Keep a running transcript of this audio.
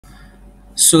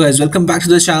So guys, welcome back to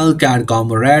the channel CAD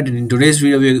Comrade, and in today's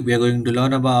video we are going to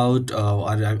learn about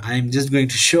I'm just going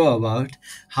to show about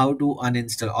how to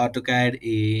uninstall AutoCAD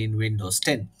in Windows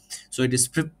 10. So it is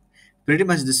pretty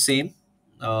much the same,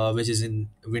 which is in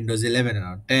Windows 11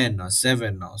 or 10 or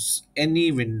 7 or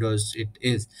any Windows it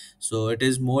is. So it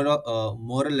is more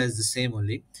or less the same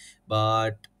only,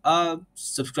 but a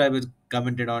subscriber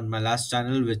commented on my last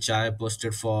channel which I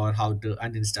posted for how to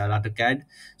uninstall AutoCAD.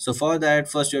 So for that,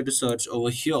 first you have to search over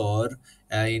here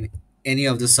in any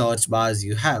of the search bars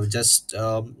you have. Just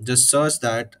search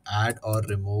that add or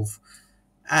remove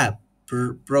app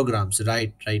programs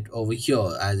right over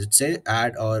here, as it says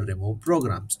add or remove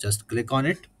programs. Just click on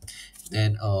it.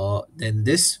 Then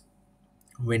this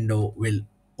window will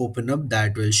open up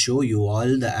that will show you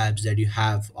all the apps that you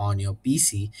have on your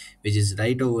PC, which is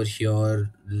right over here.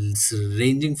 It's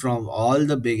ranging from all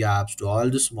the big apps to all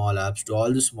the small apps to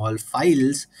all the small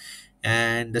files,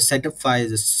 and the setup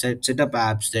files, the setup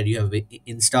apps that you have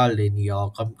installed in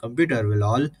your computer will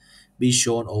all be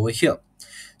shown over here.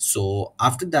 So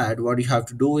after that, what you have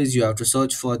to do is you have to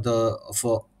search for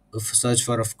search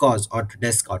for, of course,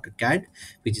 Autodesk AutoCAD,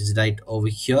 which is right over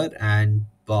here, and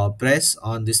press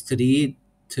on this three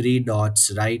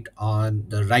dots right on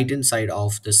the right hand side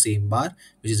of the same bar,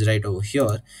 which is right over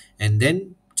here, and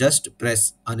then just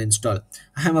press uninstall.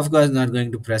 I am of course not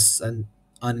going to press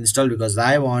uninstall because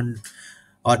I want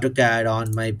AutoCAD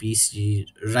on my PC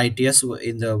righteous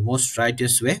in the most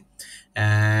righteous way.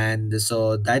 And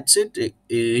so that's it.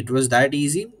 It was that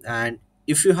easy. And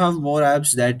if you have more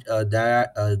apps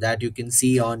that you can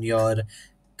see on your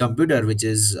computer, which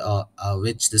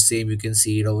the same you can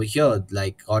see it over here,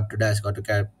 like Autodesk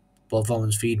AutoCAD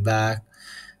performance feedback,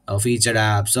 featured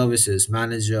app, services,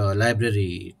 manager,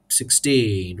 library,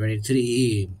 16,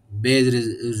 23, base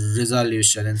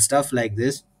resolution, and stuff like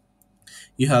this.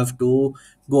 You have to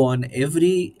go on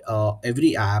every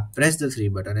app, press the three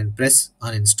button and press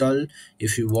uninstall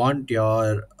if you want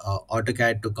your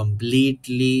AutoCAD to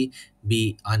completely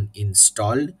be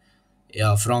uninstalled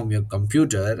from your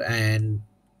computer. And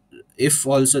if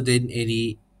also then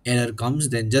any error comes,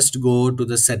 then just go to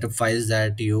the setup files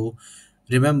that you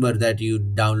remember that you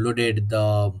downloaded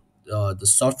the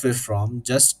software from.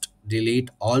 Just delete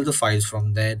all the files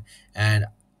from there, and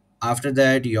after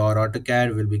that your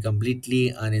AutoCAD will be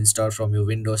completely uninstalled from your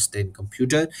Windows 10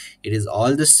 computer. It is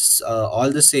all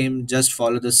the same. Just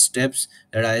follow the steps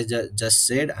that I just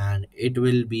said, and it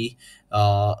will be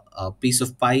a piece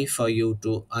of pie for you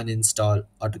to uninstall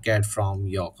AutoCAD from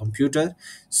your computer.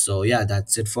 So yeah,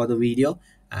 that's it for the video,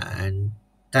 and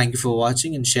thank you for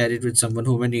watching, and share it with someone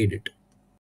who may need it.